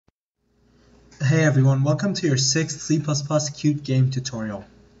Hey everyone, welcome to your 6th C++ Qt game tutorial.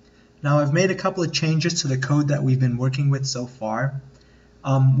 Now I've made a couple of changes to the code that we've been working with so far.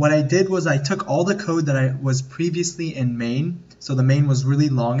 What I did was I took all the code that I was previously in main, so the main was really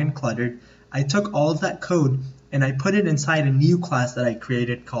long and cluttered. I took all of that code and I put it inside a new class that I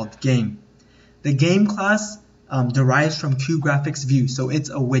created called game. The game class derives from QGraphicsView, so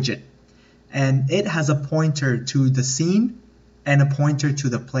it's a widget. And it has a pointer to the scene and a pointer to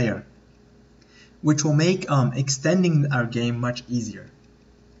the player, which will make extending our game much easier.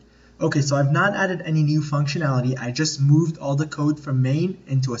 Okay, so I've not added any new functionality, I just moved all the code from main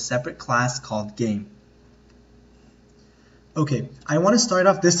into a separate class called game. Okay, I want to start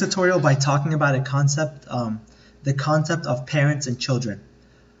off this tutorial by talking about a concept, the concept of parents and children.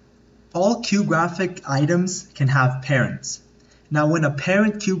 All QGraphic items can have parents. Now when a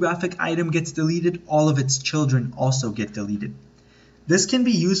parent QGraphic item gets deleted, all of its children also get deleted. This can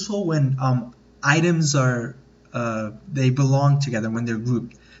be useful when items are they belong together when they're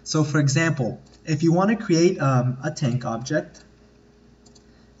grouped. So for example, if you want to create a tank object,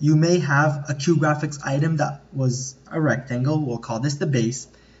 you may have a QGraphics item that was a rectangle, we'll call this the base,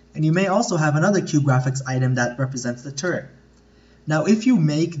 and you may also have another QGraphics item that represents the turret. Now if you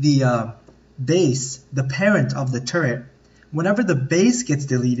make the base the parent of the turret, whenever the base gets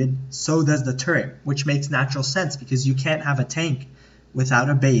deleted, so does the turret, which makes natural sense because you can't have a tank without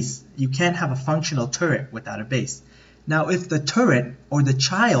a base. You can't have a functional turret without a base. Now if the turret or the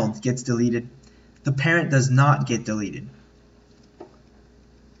child gets deleted, the parent does not get deleted.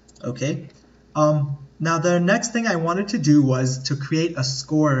 Okay. Now the next thing I wanted to do was to create a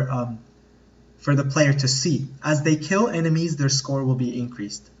score for the player to see. As they kill enemies, their score will be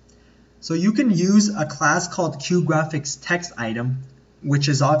increased. So you can use a class called QGraphicsTextItem, which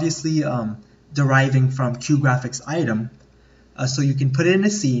is obviously deriving from QGraphicsItem. So you can put it in a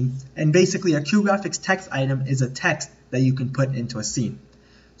scene, and basically a QGraphicsTextItem is a text that you can put into a scene.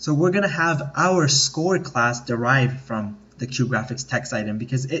 So we're going to have our score class derived from the QGraphicsTextItem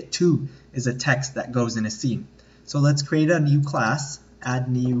because it too is a text that goes in a scene. So let's create a new class, add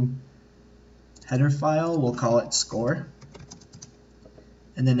new header file, we'll call it score,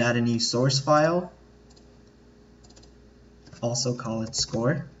 and then add a new source file, also call it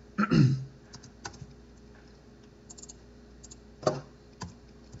score.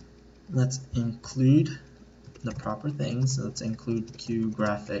 Let's include the proper things. So let's include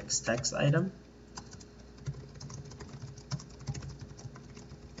QGraphicsTextItem.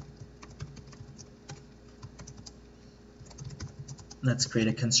 Let's create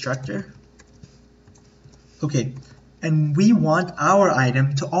a constructor. Okay, and we want our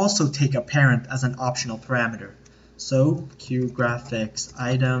item to also take a parent as an optional parameter. So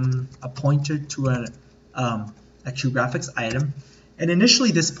QGraphicsItem, a pointer to a QGraphics item. And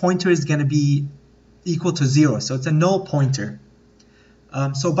initially this pointer is going to be equal to 0, so it's a null pointer.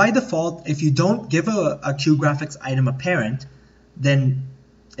 So by default, if you don't give a QGraphics item a parent, then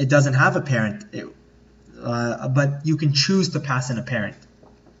it doesn't have a parent, but you can choose to pass in a parent.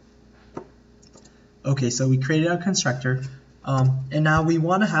 Okay, so we created our constructor, and now we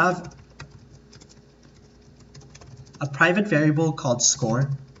want to have a private variable called score,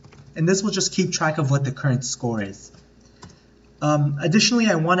 and this will just keep track of what the current score is. Additionally,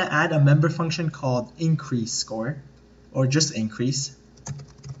 I want to add a member function called increaseScore, or just increase,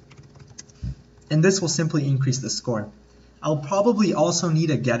 and this will simply increase the score. I'll probably also need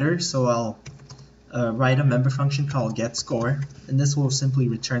a getter, so I'll write a member function called getScore, and this will simply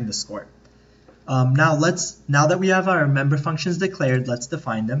return the score. Now that we have our member functions declared, let's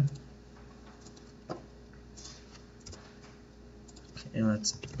define them. Okay,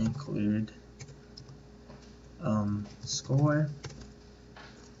 let's include score,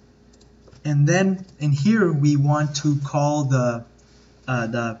 and then in here we want to call the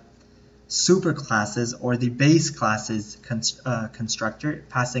superclasses or the base classes constructor,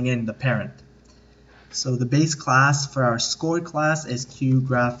 passing in the parent. So the base class for our score class is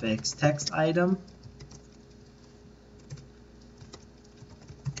QGraphicsTextItem,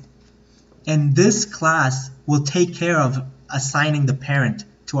 and this class will take care of assigning the parent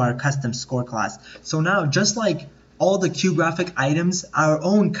to our custom score class. So now, just like all the QGraphic items, our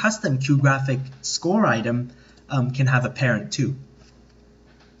own custom QGraphic score item can have a parent too.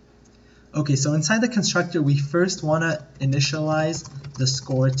 Okay, so inside the constructor, we first want to initialize the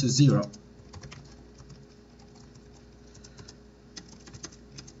score to 0.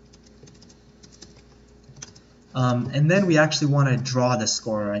 And then we actually want to draw the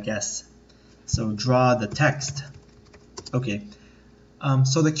score, I guess. So draw the text. Okay.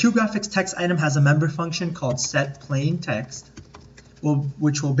 So the QGraphicsTextItem has a member function called setPlainText,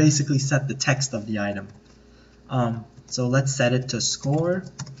 which will basically set the text of the item. So let's set it to score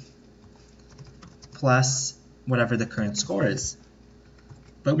plus whatever the current score is.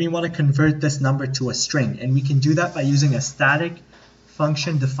 But we want to convert this number to a string, and we can do that by using a static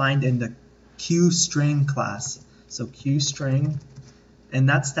function defined in the QString class. So QString, and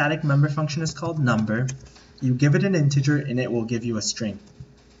that static member function is called number. You give it an integer and it will give you a string.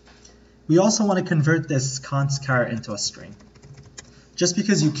 We also want to convert this const char into a string, just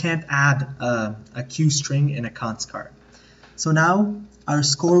because you can't add a QString in a const char. So now our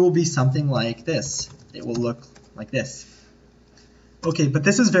score will be something like this. It will look like this. Okay, but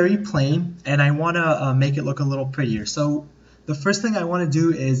this is very plain, and I want to make it look a little prettier. So the first thing I want to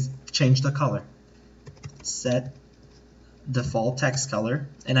do is change the color. Set default text color,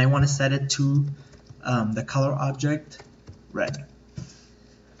 and I want to set it to the color object red.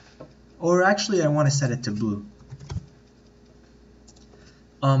 Or actually, I want to set it to blue.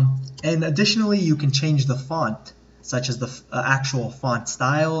 And additionally, you can change the font, such as the actual font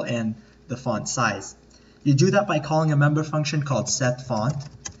style and the font size. You do that by calling a member function called setFont,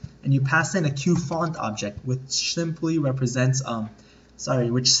 and you pass in a QFont object, which simply represents a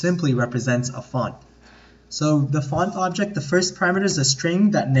font. So the font object, the first parameter is a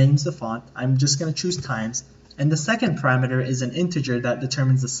string that names the font. I'm just going to choose times, and the second parameter is an integer that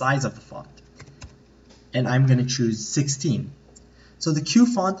determines the size of the font, and I'm going to choose 16. So the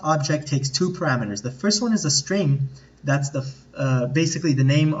QFont object takes two parameters. The first one is a string. That's basically the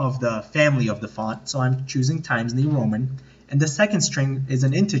name of the family of the font, so I'm choosing Times New Roman. And the second string is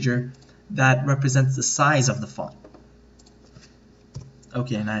an integer that represents the size of the font.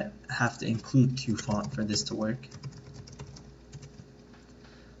 Okay, and I have to include QFont for this to work.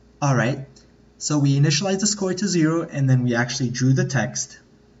 Alright, so we initialized the score to 0, and then we actually drew the text.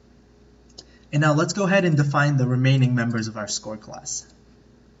 And now let's go ahead and define the remaining members of our score class.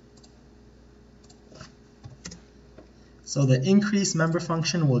 So the increase member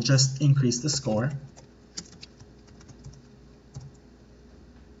function will just increase the score.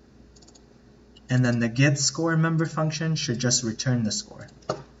 And then the get score member function should just return the score.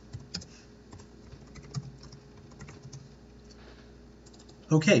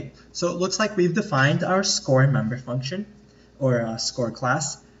 Okay, so it looks like we've defined our score member function, or score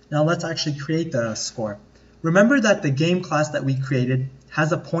class. Now let's actually create the score. Remember that the game class that we created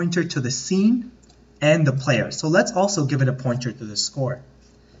has a pointer to the scene and the player. So let's also give it a pointer to the score.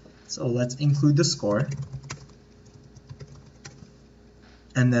 So let's include the score.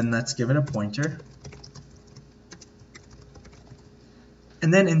 And then let's give it a pointer.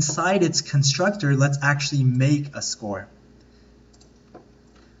 And then inside its constructor, let's actually make a score.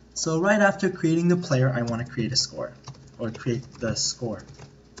 So right after creating the player, I want to create a score, or create the score.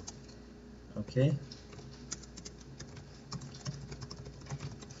 Okay.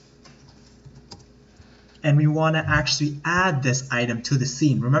 And we want to actually add this item to the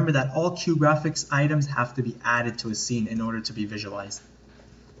scene. Remember that all QGraphics items have to be added to a scene in order to be visualized.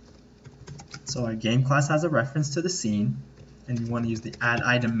 So our game class has a reference to the scene, and we want to use the add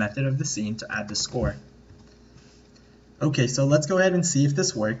item method of the scene to add the score. Okay, so let's go ahead and see if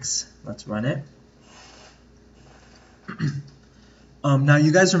this works. Let's run it. Now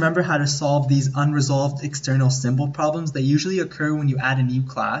you guys remember how to solve these unresolved external symbol problems? They usually occur when you add a new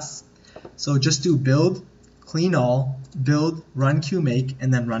class. So just do build, clean all, build, run qmake,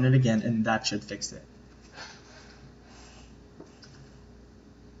 and then run it again, and that should fix it.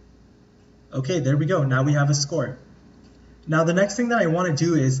 Okay, there we go. Now we have a score. Now the next thing that I want to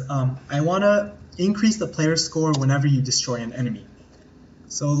do is I want to increase the player's score whenever you destroy an enemy.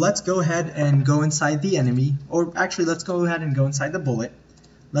 So let's go ahead and go inside the enemy, or actually let's go ahead and go inside the bullet.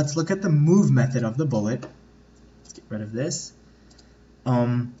 Let's look at the move method of the bullet. Let's get rid of this.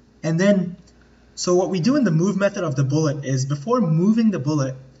 And then, so what we do in the move method of the bullet is before moving the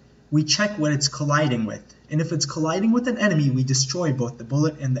bullet, we check what it's colliding with. And if it's colliding with an enemy, we destroy both the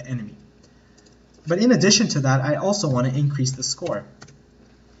bullet and the enemy. But in addition to that, I also want to increase the score.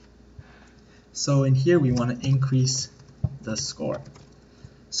 So in here, we want to increase the score.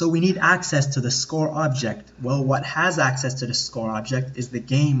 So we need access to the score object. Well, what has access to the score object is the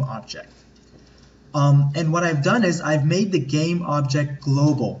game object. And what I've done is I've made the game object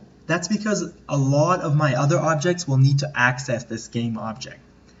global. That's because a lot of my other objects will need to access this game object.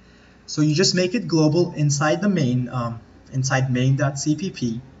 So you just make it global inside the main, inside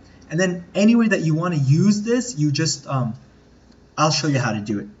main.cpp. And then anywhere that you want to use this, you just, I'll show you how to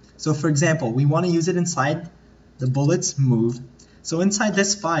do it. So for example, we want to use it inside the bullets move. So inside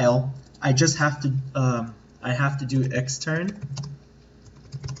this file, I just have to, I have to do extern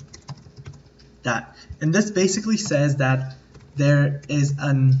that. And this basically says that there is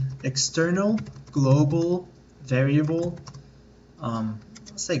an external global variable,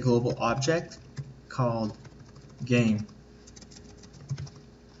 let's say global object called game,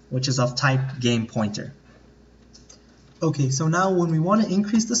 which is of type GamePointer. Okay, so now when we want to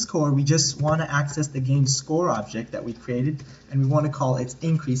increase the score, we just want to access the game score object that we created, and we want to call its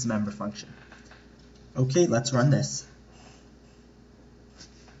increase member function. Okay, let's run this.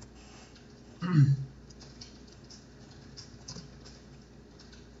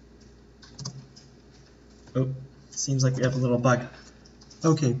 Oh, seems like we have a little bug.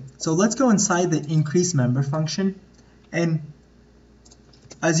 Okay, so let's go inside the increase member function, and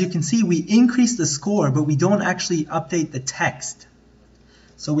as you can see, we increase the score, but we don't actually update the text.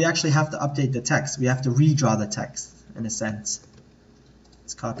 So we actually have to update the text. We have to redraw the text, in a sense.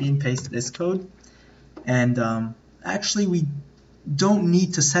 Let's copy and paste this code. And actually, we don't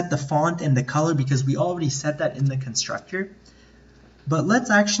need to set the font and the color because we already set that in the constructor. But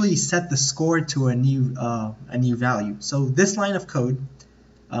let's actually set the score to a new value. So this line of code,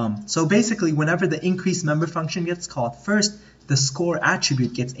 so basically, whenever the increase member function gets called, first the score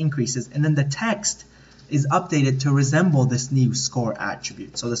attribute gets increases, and then the text is updated to resemble this new score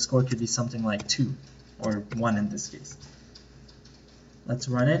attribute. So the score could be something like 2 or 1 in this case. Let's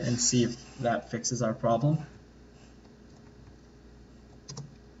run it and see if that fixes our problem.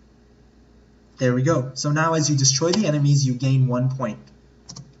 There we go. So now as you destroy the enemies, you gain 1 point.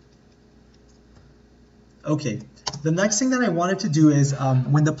 Okay, the next thing that I wanted to do is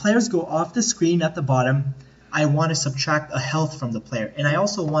when the players go off the screen at the bottom, I want to subtract a health from the player, and I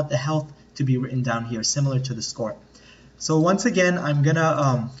also want the health to be written down here, similar to the score. So once again, I'm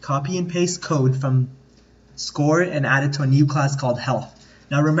gonna copy and paste code from score and add it to a new class called health.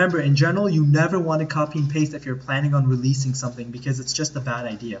 Now remember, in general, you never want to copy and paste if you're planning on releasing something because it's just a bad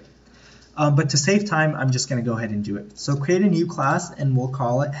idea. But to save time, I'm just gonna go ahead and do it. So create a new class and we'll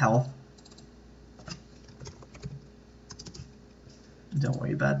call it health. Don't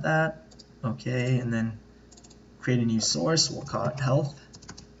worry about that. Okay, and then create a new source, we'll call it health.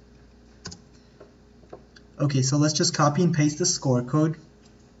 Okay, so let's just copy and paste the score code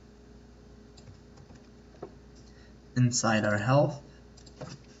inside our health.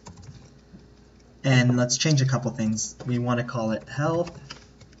 And let's change a couple things. We want to call it health.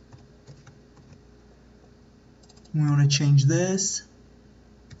 We want to change this.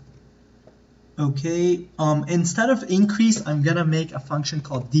 Okay, instead of increase, I'm gonna make a function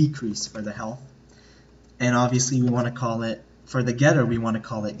called decrease for the health. And obviously we want to call it, for the getter, we want to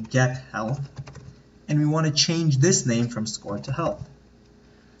call it getHealth. And we want to change this name from score to health.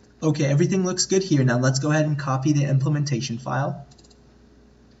 Okay, everything looks good here. Now let's go ahead and copy the implementation file.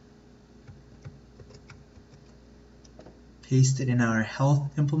 Paste it in our health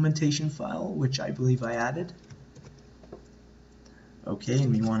implementation file, which I believe I added. Okay,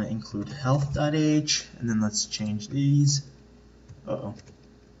 and we want to include health.h, and then let's change these. Uh-oh.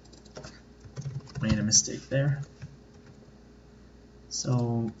 Made a mistake there.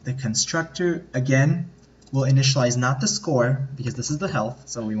 So the constructor, again, will initialize not the score, because this is the health,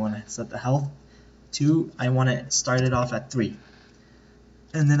 so we want to set the health to, I want to start it off at 3.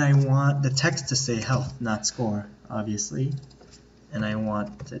 And then I want the text to say health, not score, obviously. And I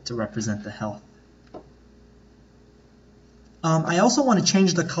want it to represent the health. I also want to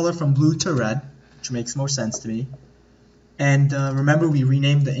change the color from blue to red, which makes more sense to me. And remember, we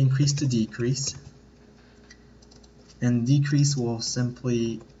renamed the increase to decrease. And decrease will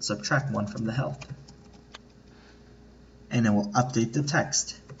simply subtract 1 from the health. And it will update the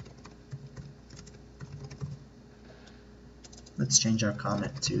text. Let's change our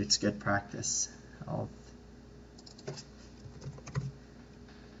comment to it's good practice. Health.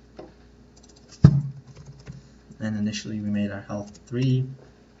 And initially we made our health 3.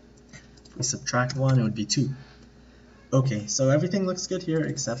 If we subtract 1, it would be 2. Okay, so everything looks good here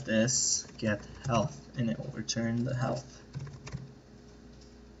except this get health, and it will return the health.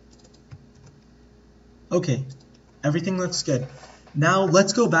 Okay, everything looks good. Now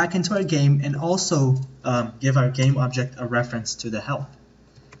let's go back into our game and also give our game object a reference to the health.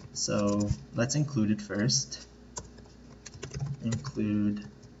 So let's include it first. Include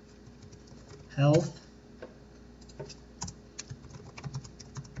health.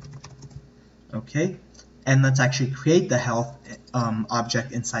 Okay, and let's actually create the health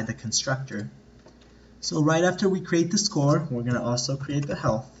object inside the constructor. So right after we create the score, we're going to also create the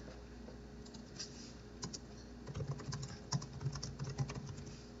health.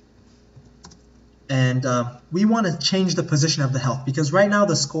 And we want to change the position of the health because right now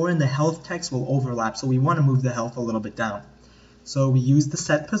the score and the health text will overlap, so we want to move the health a little bit down. So we use the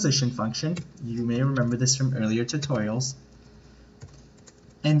setPosition function. You may remember this from earlier tutorials.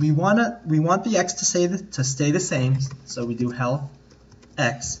 and we want the x to stay the same, so we do health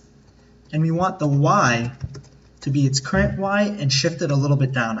x, and we want the y to be its current y and shifted a little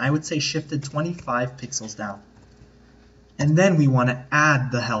bit down. I would say shifted 25 pixels down. And then we want to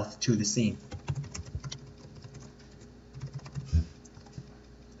add the health to the scene.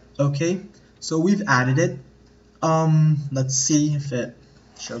 Okay, so we've added it. Let's see if it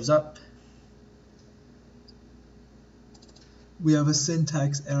shows up. We have a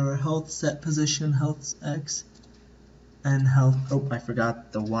syntax error, health set position, health x, and health, oh, I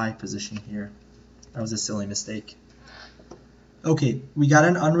forgot the y position here. That was a silly mistake. Okay, we got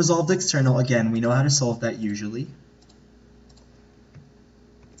an unresolved external. Again, we know how to solve that usually.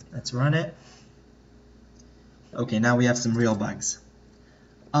 Let's run it. Okay, now we have some real bugs.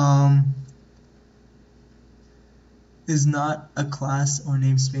 Is not a class or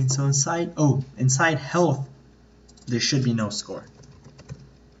namespace. So inside health, there should be no score.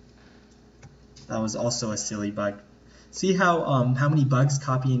 That was also a silly bug. See how many bugs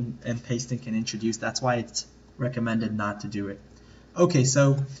copying and pasting can introduce? That's why it's recommended not to do it. Okay,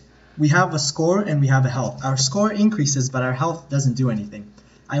 so we have a score and we have a health. Our score increases, but our health doesn't do anything.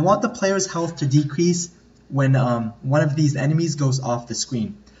 I want the player's health to decrease when one of these enemies goes off the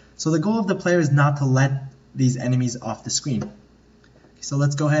screen. So the goal of the player is not to let these enemies off the screen. So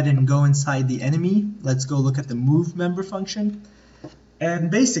let's go ahead and go inside the enemy. Let's go look at the move member function.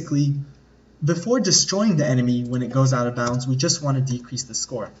 And basically, before destroying the enemy when it goes out of bounds, we just want to decrease the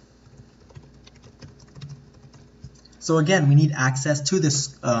score. So again, we need access to this,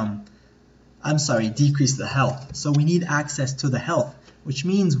 decrease the health. So we need access to the health, which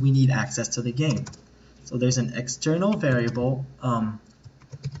means we need access to the game. So there's an external variable,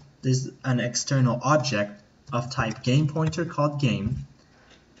 there's an external object of type GamePointer called game,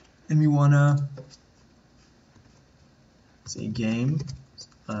 and we want to say game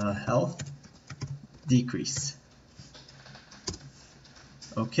health decrease.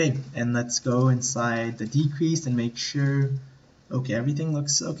 Okay, and let's go inside the decrease and make sure, okay, everything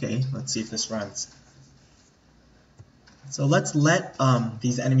looks okay. Let's see if this runs. So let's let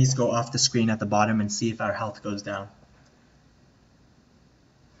these enemies go off the screen at the bottom and see if our health goes down.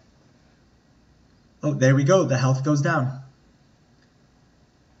 Oh, there we go, the health goes down.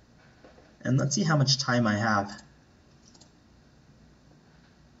 And let's see how much time I have.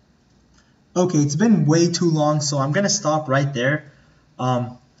 Okay, it's been way too long, so I'm going to stop right there.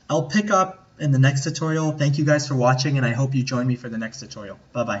 I'll pick up in the next tutorial. Thank you guys for watching, and I hope you join me for the next tutorial.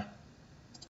 Bye-bye.